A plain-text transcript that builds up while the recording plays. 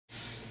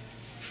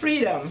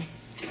Freedom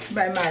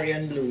by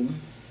Marion Bloem.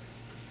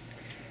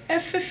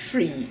 If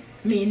free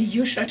mean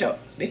you shut up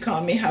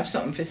because me have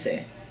something to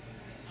say.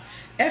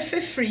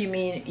 If free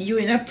mean you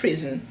in a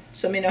prison,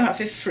 so me not have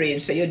to afraid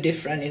so you're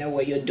different in a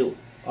way you do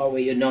or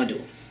way you not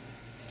do.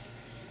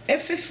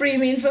 If free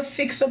mean for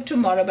fix up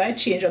tomorrow by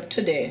change up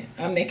today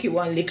and make it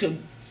one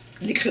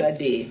likkla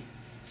day.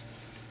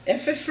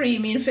 If free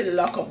mean for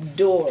lock up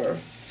door,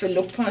 for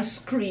look on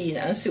screen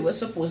and see what's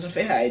supposed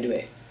to hide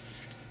away.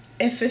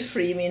 If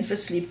free mean for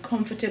sleep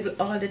comfortable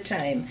all the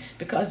time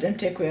because them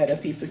take away other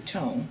people's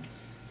tongue.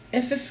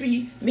 If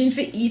free mean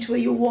for eat where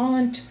you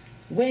want,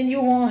 when you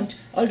want,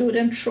 although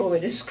them throw away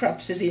the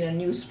scrapsiz in a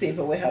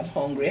newspaper we have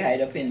hungry hide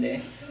up in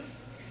there.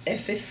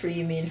 If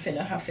free mean for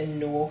not have to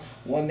know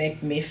what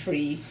make me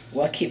free,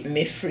 what keep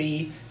me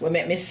free, what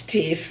make me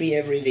stay free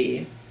every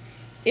day.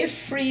 If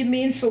free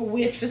mean for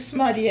wait for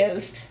somebody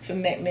else, for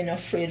make me not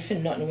afraid for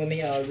nothing when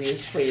me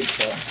always afraid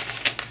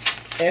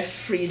for. If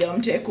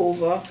freedom take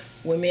over,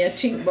 when me I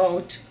think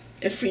about,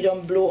 if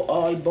freedom blow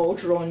all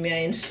about round me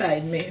and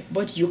inside me,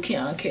 but you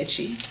can't catch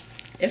it.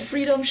 If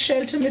freedom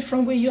shelter me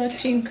from where you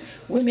think,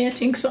 when me I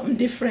think something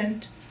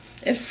different.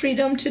 If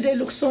freedom today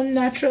looks so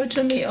natural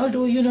to me,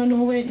 although you don't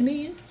know what it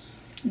mean,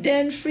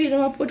 then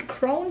freedom I put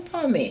crown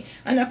on me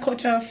and I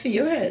cut off for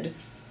your head.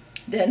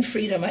 Then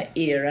freedom I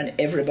air and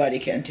everybody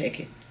can take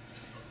it.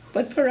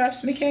 But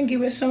perhaps me can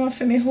give you some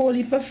of me whole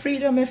heap of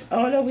freedom if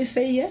all of we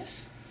say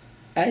yes.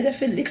 Either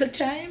for little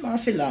time or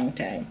for long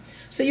time.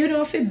 So you don't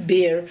have to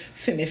bear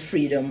for me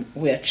freedom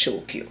where I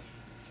choke you.